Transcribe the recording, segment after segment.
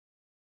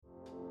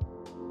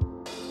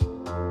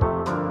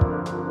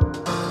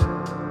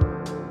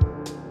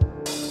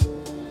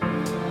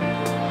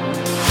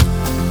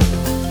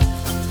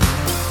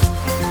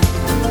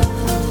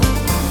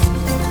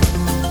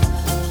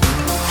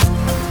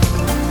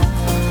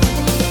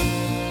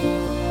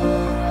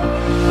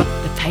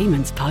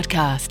Payments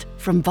podcast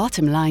from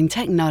Bottomline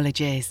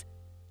Technologies.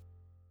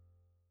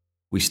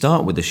 We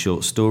start with a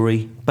short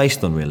story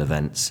based on real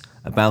events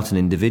about an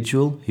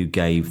individual who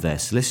gave their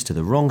solicitor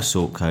the wrong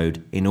sort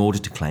code in order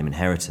to claim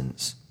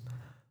inheritance.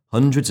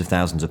 Hundreds of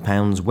thousands of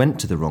pounds went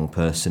to the wrong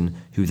person,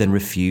 who then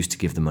refused to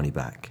give the money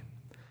back.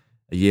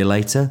 A year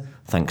later,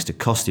 thanks to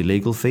costly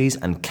legal fees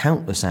and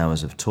countless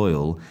hours of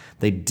toil,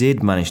 they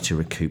did manage to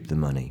recoup the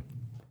money.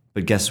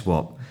 But guess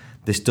what?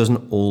 This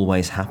doesn't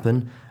always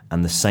happen,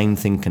 and the same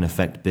thing can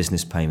affect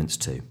business payments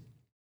too.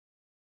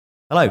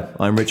 Hello,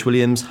 I'm Rich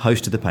Williams,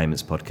 host of the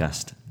Payments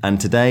Podcast, and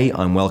today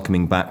I'm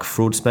welcoming back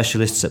fraud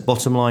specialists at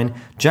Bottomline,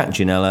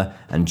 Gianella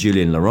and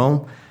Julien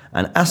Laurent,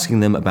 and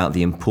asking them about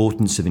the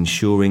importance of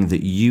ensuring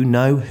that you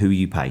know who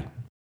you pay.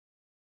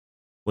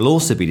 We'll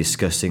also be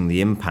discussing the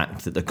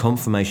impact that the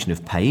Confirmation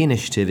of Payee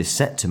initiative is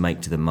set to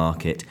make to the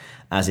market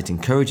as it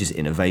encourages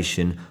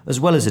innovation, as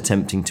well as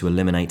attempting to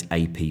eliminate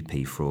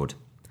APP fraud.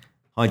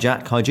 Hi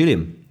Jack, hi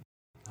Julien.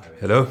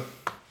 Hello.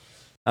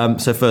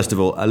 So first of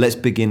all, let's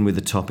begin with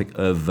the topic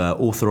of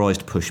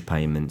authorised push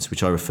payments,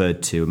 which I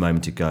referred to a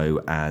moment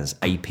ago as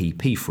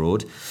APP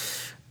fraud.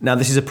 Now,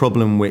 this is a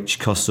problem which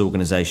costs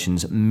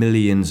organisations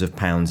millions of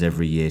pounds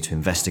every year to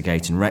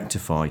investigate and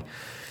rectify.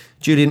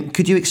 Julien,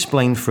 could you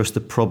explain for us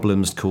the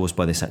problems caused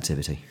by this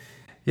activity?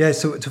 Yeah,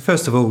 so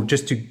first of all,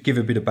 just to give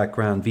a bit of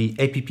background, the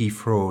APP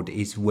fraud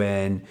is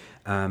when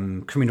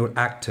criminal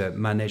actor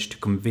manage to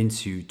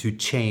convince you to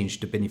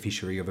change the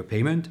beneficiary of a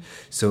payment.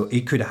 So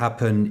it could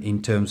happen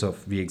in terms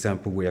of the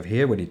example we have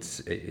here, when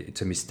it's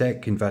a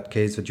mistake in that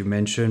case that you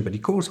mentioned, but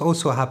it could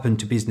also happen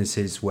to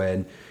businesses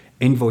when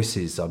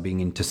invoices are being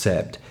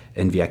intercepted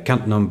and the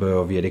account number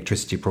of the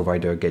electricity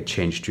provider get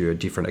changed to a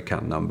different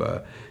account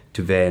number,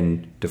 to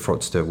then the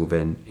fraudster will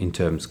then in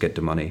terms get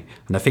the money.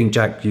 And I think,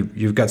 Jack,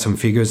 you've got some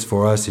figures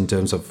for us in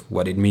terms of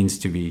what it means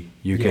to the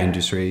UK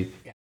industry.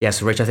 Yes,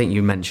 so Rich, I think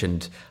you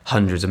mentioned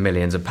hundreds of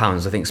millions of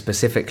pounds. I think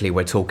specifically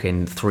we're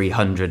talking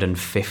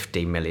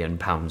 £350 million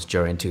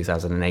during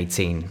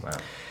 2018. Wow.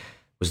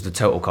 Was the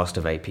total cost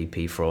of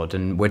APP fraud.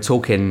 And we're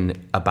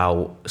talking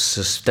about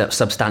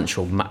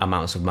substantial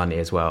amounts of money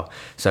as well.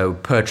 So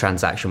per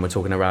transaction, we're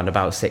talking around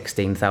about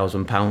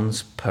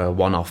 £16,000 per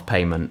one-off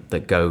payment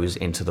that goes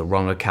into the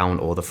wrong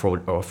account or the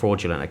fraud or a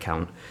fraudulent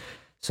account.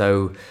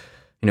 So,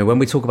 you know, when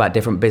we talk about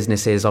different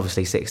businesses,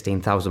 obviously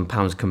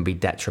 £16,000 can be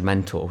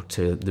detrimental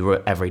to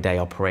the everyday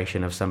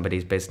operation of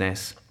somebody's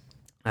business.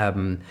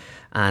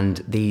 And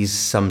these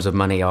sums of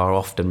money are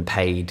often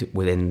paid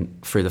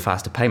through the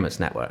faster payments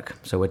network.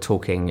 So we're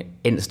talking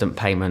instant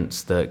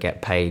payments that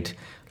get paid,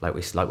 like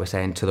we're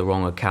saying, to the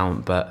wrong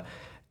account, but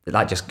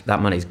that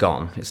money's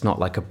gone. It's not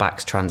like a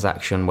BACS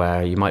transaction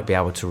where you might be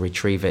able to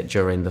retrieve it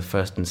during the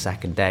first and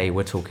second day.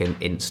 We're talking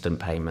instant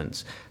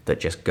payments that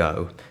just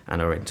go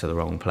and are into the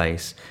wrong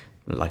place,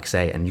 like I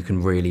say, and you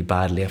can really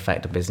badly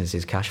affect a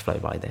business's cash flow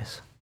by this.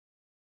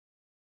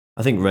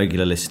 I think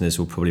regular listeners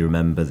will probably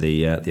remember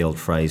the old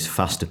phrase,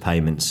 faster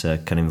payments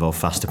can involve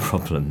faster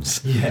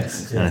problems.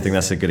 Yes. And I think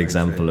that's a good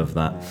example of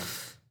that. Yeah.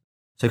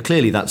 So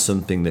clearly that's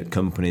something that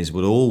companies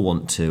would all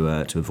want to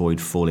avoid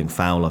falling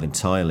foul of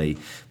entirely,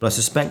 but I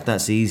suspect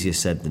that's easier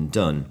said than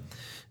done.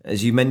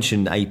 As you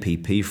mentioned,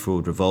 APP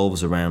fraud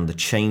revolves around the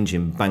change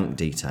in bank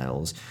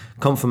details.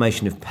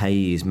 Confirmation of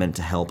Payee is meant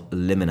to help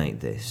eliminate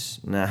this.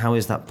 Now, how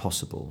is that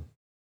possible?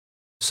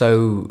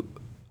 So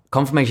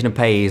Confirmation of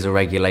Payee is a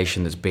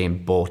regulation that's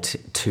being brought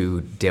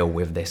to deal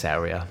with this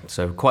area.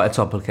 So quite a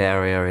topical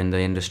area in the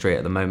industry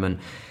at the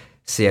moment.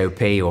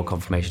 COP, or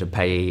Confirmation of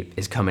Payee,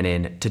 is coming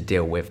in to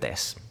deal with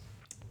this.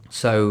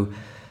 So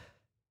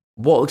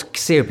what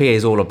COP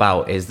is all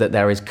about is that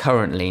there is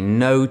currently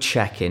no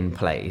check in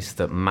place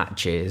that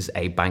matches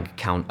a bank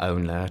account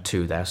owner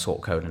to their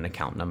sort code and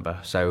account number.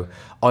 So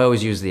I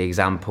always use the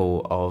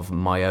example of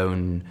my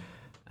own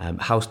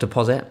house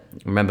deposit. I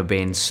remember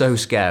being so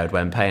scared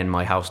when paying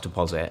my house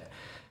deposit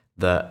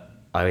that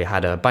I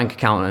had a bank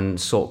account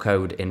and sort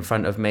code in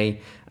front of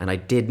me, and I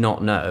did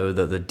not know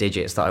that the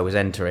digits that I was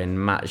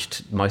entering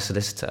matched my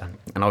solicitor.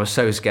 And I was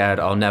so scared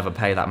I'll never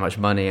pay that much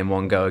money in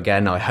one go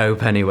again, I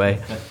hope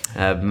anyway.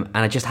 And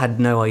I just had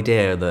no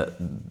idea that,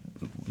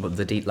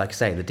 the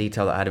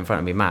detail that I had in front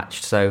of me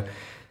matched. So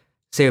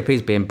COP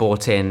is being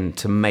brought in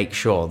to make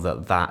sure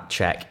that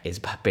check is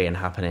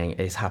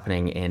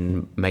happening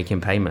in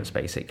making payments,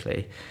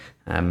 basically.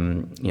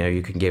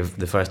 You can give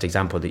the first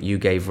example that you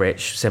gave,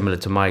 Rich, similar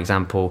to my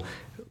example.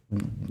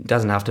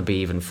 Doesn't have to be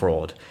even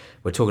fraud.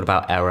 We're talking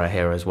about error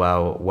here as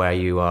well, where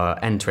you are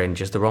entering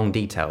just the wrong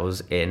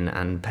details in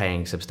and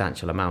paying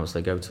substantial amounts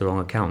that go to the wrong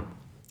account.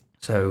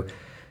 So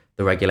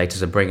the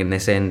regulators are bringing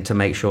this in to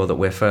make sure that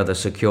we're further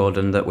secured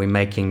and that we're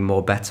making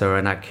more better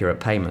and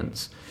accurate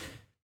payments.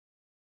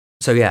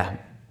 So yeah,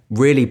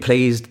 really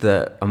pleased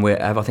that, and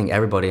I think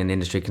everybody in the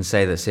industry can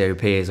say that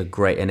COP is a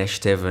great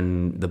initiative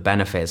and the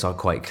benefits are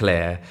quite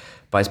clear,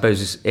 But I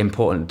suppose it's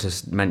important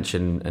to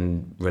mention,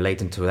 and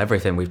relating to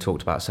everything we've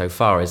talked about so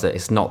far, is that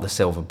it's not the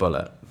silver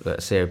bullet. That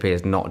COP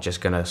is not just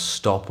going to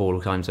stop all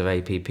kinds of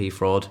APP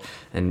fraud.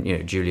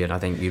 And, Julien, I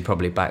think you'd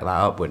probably back that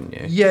up, wouldn't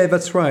you? Yeah,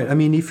 that's right. I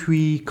mean, if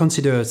we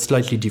consider a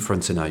slightly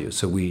different scenario,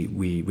 so we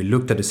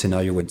looked at a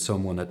scenario when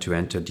someone had to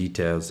enter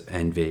details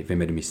and they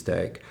made a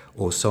mistake,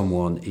 or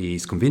someone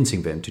is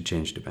convincing them to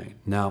change the bank.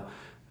 Now,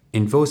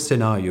 in those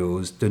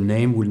scenarios, the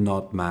name will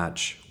not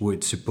match what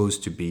it's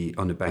supposed to be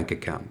on a bank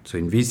account. So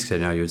in this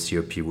scenario,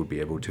 COP will be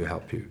able to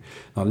help you.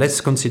 Now, let's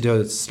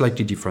consider a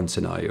slightly different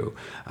scenario.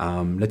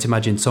 Let's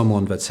imagine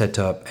someone that set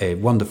up a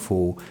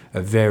wonderful,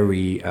 a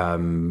very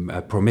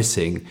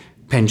promising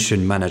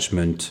pension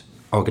management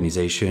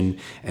organization,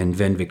 and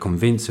then they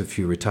convince a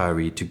few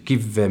retirees to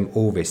give them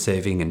all their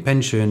saving and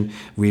pension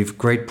with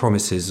great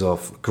promises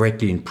of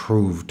greatly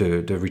improve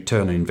the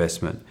return on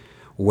investment.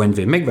 When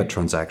they make that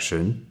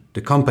transaction, the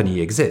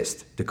company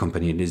exists, the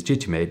company is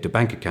legitimate, the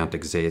bank account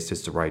exists,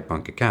 it's the right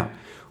bank account.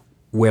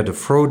 Where the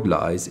fraud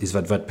lies is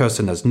that that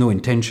person has no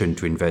intention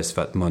to invest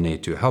that money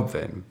to help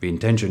them. The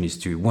intention is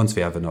to, once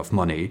they have enough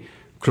money,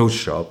 close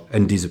shop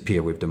and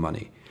disappear with the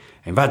money.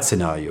 In that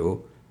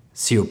scenario,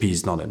 COP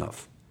is not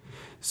enough.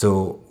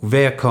 So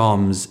there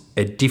comes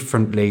a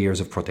different layers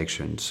of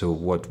protection. So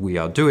what we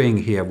are doing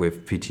here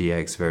with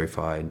PTX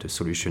Verify and the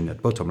solution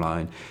at Bottom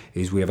Line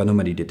is we have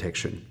anomaly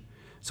detection.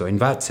 So in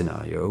that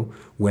scenario,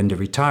 when the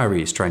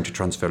retiree is trying to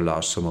transfer a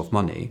large sum of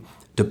money,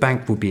 the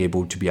bank will be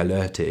able to be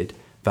alerted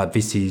that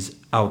this is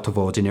out of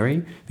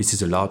ordinary, this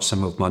is a large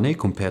sum of money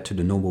compared to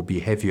the normal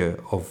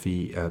behavior of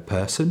the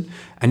person,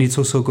 and it's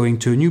also going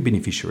to a new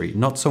beneficiary,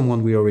 not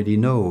someone we already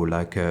know,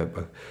 like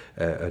a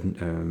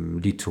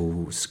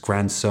little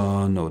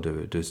grandson or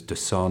the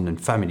son and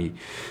family.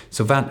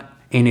 So that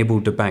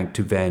enabled the bank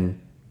to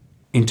then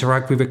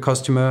interact with a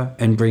customer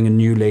and bring a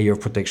new layer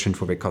of protection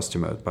for the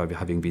customer by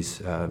having this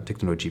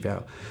technology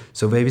there.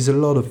 So there is a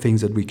lot of things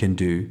that we can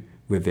do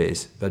with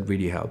this that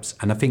really helps.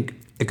 And I think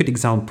a good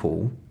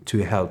example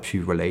to help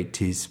you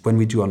relate is when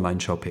we do online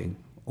shopping.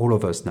 All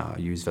of us now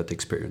use that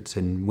experience.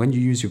 And when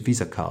you use your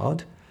Visa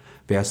card,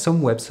 there are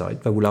some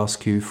websites that will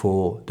ask you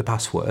for the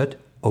password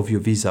of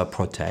your Visa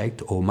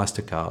Protect or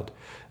MasterCard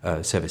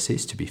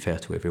services, to be fair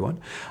to everyone.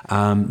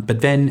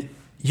 But then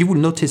you will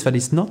notice that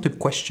it's not a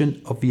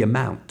question of the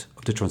amount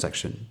of the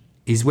transaction,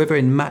 is whether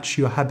it matches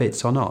your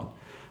habits or not.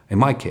 In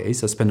my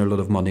case, I spend a lot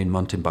of money in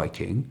mountain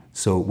biking,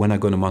 so when I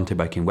go on a mountain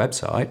biking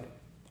website,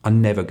 I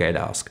never get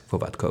asked for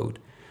that code.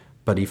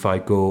 But if I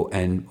go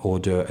and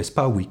order a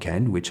spa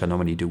weekend, which I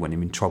normally do when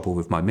I'm in trouble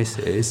with my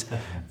missus,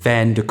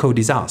 then the code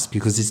is asked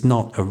because it's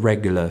not a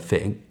regular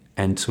thing.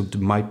 And so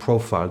my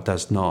profile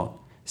does not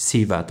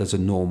see that as a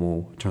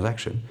normal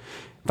transaction.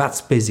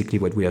 That's basically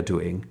what we are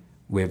doing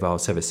with our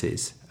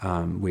services.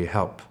 We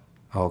help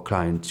our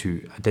client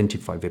to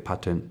identify the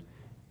pattern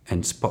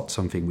and spot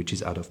something which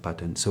is out of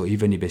pattern. So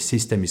even if a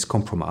system is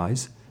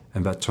compromised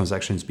and that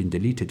transaction has been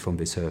deleted from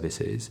the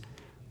services,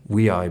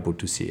 we are able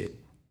to see it.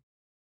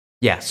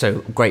 Yeah, so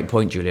great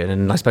point, Julien.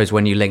 And I suppose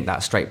when you link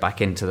that straight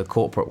back into the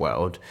corporate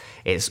world,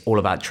 it's all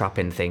about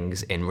trapping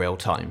things in real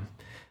time.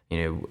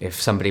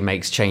 If somebody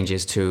makes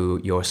changes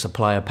to your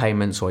supplier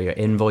payments or your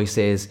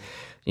invoices,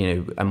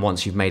 and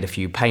once you've made a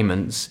few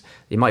payments,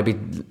 it might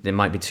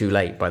be too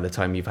late by the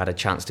time you've had a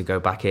chance to go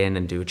back in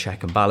and do a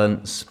check and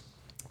balance.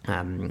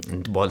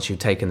 And once you've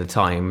taken the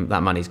time,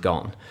 that money's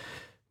gone.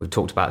 We've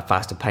talked about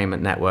faster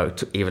payment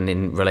network, even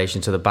in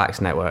relation to the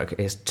BACS network.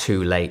 It's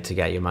too late to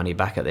get your money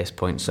back at this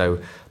point. So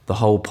the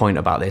whole point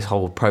about this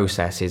whole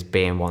process is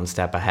being one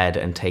step ahead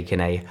and taking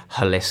a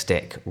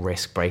holistic,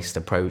 risk-based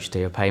approach to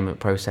your payment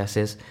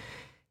processes.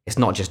 It's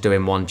not just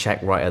doing one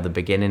check right at the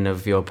beginning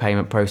of your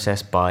payment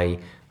process by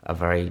a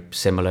very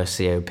similar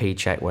COP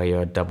check where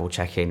you're double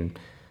checking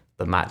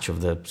the match of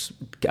the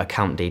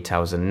account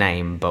details and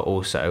name, but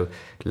also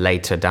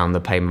later down the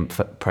payment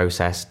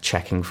process,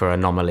 checking for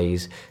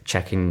anomalies,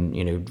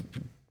 checking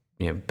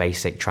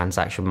basic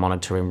transaction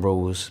monitoring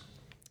rules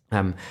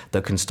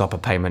that can stop a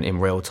payment in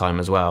real time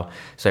as well.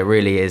 So it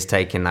really is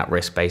taking that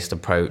risk-based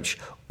approach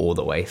all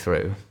the way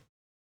through.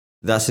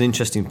 That's an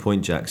interesting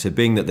point, Jack. So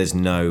being that there's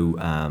no,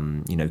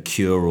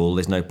 cure-all,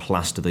 there's no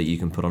plaster that you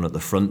can put on at the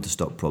front to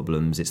stop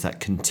problems, it's that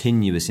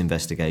continuous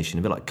investigation,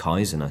 a bit like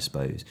Kaizen, I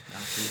suppose.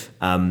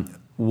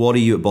 What are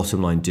you at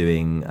Bottom Line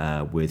doing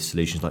with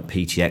solutions like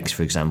PTX,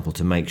 for example,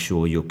 to make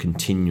sure you're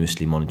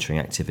continuously monitoring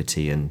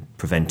activity and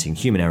preventing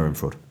human error and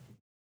fraud?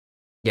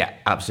 Yeah,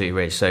 absolutely,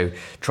 Rich. So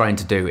trying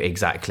to do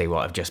exactly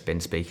what I've just been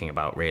speaking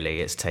about,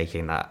 really. It's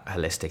taking that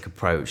holistic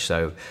approach.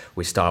 So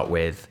we start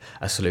with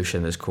a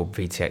solution that's called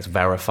PTX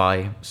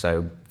Verify.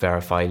 So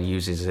Verify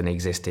uses an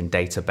existing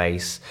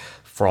database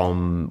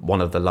from one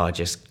of the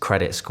largest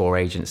credit score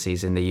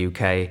agencies in the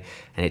UK,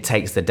 and it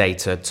takes the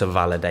data to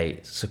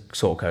validate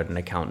sort code and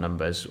account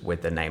numbers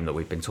with the name that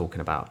we've been talking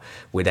about.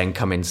 We then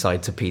come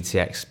inside to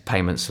PTX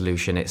payment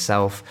solution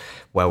itself,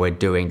 where we're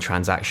doing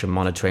transaction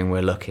monitoring.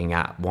 We're looking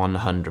at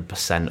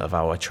 100% of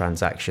our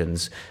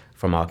transactions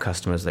from our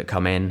customers that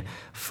come in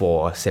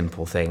for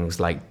simple things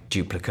like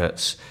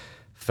duplicates,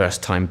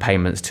 first-time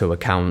payments to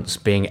accounts,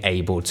 being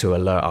able to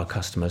alert our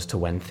customers to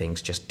when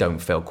things just don't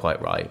feel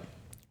quite right,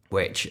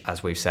 which,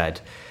 as we've said,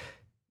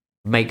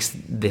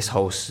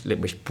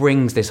 which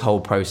brings this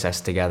whole process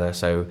together.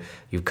 So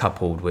you've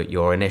coupled with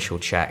your initial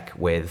check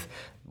with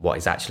what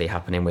is actually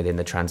happening within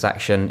the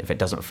transaction. If it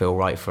doesn't feel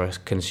right for a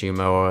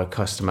consumer or a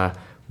customer,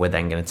 we're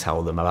then going to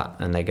tell them about,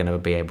 and they're going to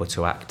be able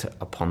to act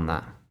upon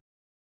that.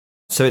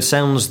 So it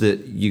sounds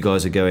that you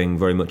guys are going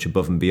very much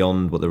above and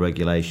beyond what the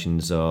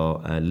regulations are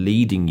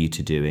leading you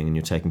to doing, and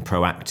you're taking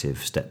proactive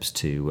steps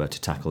to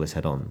tackle this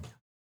head on.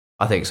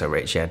 I think so,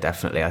 Rich. Yeah,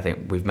 definitely. I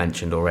think we've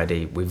mentioned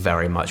already, we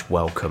very much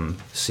welcome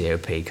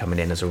COP coming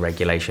in as a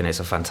regulation. It's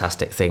a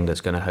fantastic thing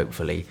that's going to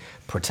hopefully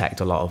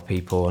protect a lot of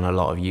people and a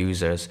lot of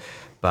users.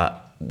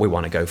 But we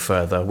want to go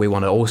further. We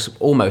want to also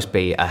almost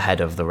be ahead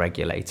of the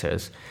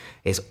regulators.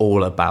 It's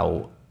all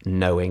about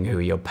knowing who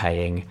you're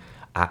paying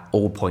at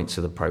all points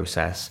of the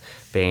process,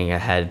 being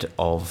ahead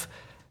of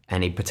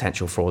any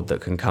potential fraud that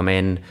can come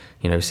in.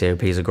 You know,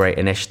 COP is a great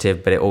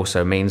initiative, but it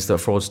also means that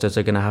fraudsters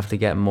are going to have to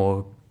get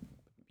more,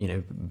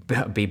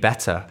 be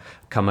better,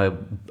 come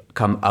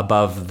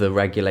above the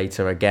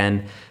regulator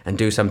again and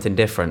do something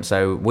different.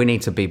 So we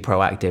need to be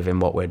proactive in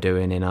what we're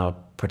doing in our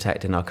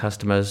protecting our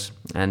customers,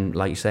 and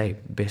like you say,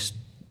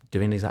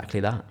 doing exactly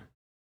that.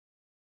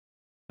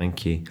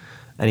 Thank you.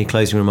 Any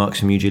closing remarks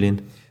from you,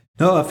 Julien?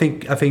 No, I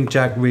think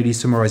Jack really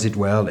summarized it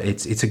well.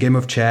 It's a game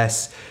of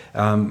chess.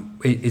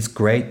 It's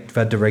great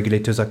that the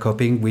regulators are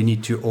copying. We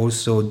need to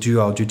also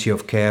do our duty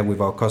of care with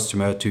our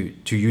customer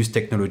to use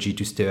technology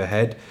to stay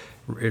ahead.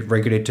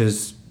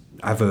 Regulators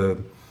have a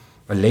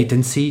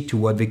latency to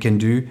what they can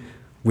do.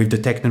 With the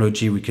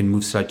technology, we can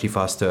move slightly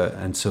faster.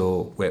 And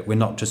so we're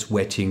not just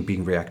waiting,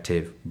 being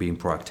reactive, being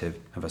proactive.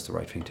 And that's the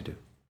right thing to do.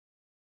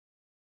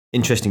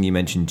 Interesting you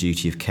mentioned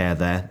duty of care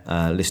there.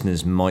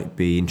 Listeners might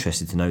be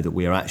interested to know that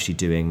we are actually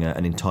doing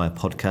an entire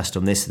podcast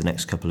on this for the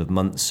next couple of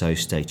months, so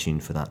stay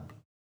tuned for that.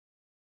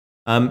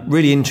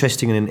 Really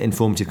interesting and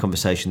informative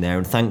conversation there,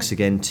 and thanks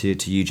again to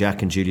you,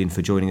 Jack and Julien,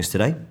 for joining us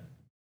today.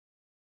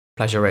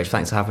 Pleasure, Rich.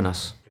 Thanks for having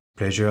us.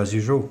 Pleasure as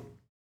usual.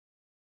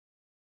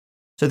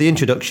 So the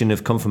introduction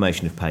of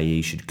Confirmation of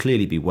Payee should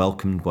clearly be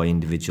welcomed by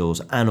individuals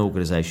and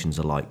organisations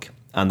alike.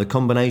 And the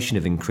combination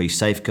of increased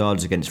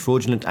safeguards against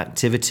fraudulent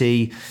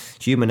activity,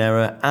 human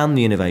error, and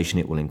the innovation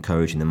it will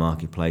encourage in the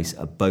marketplace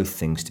are both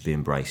things to be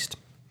embraced.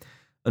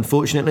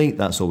 Unfortunately,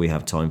 that's all we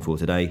have time for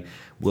today.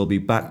 We'll be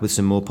back with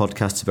some more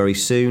podcasts very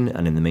soon,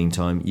 and in the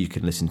meantime, you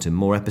can listen to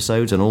more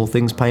episodes on all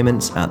things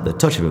payments at the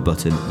touch of a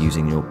button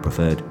using your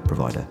preferred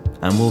provider.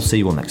 And we'll see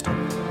you all next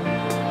time.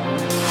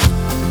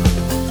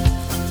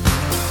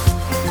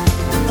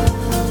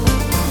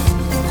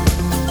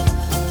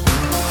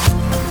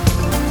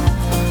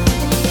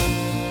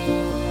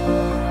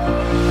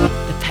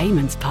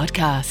 Payments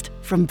Podcast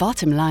from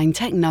Bottom Line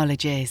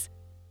Technologies.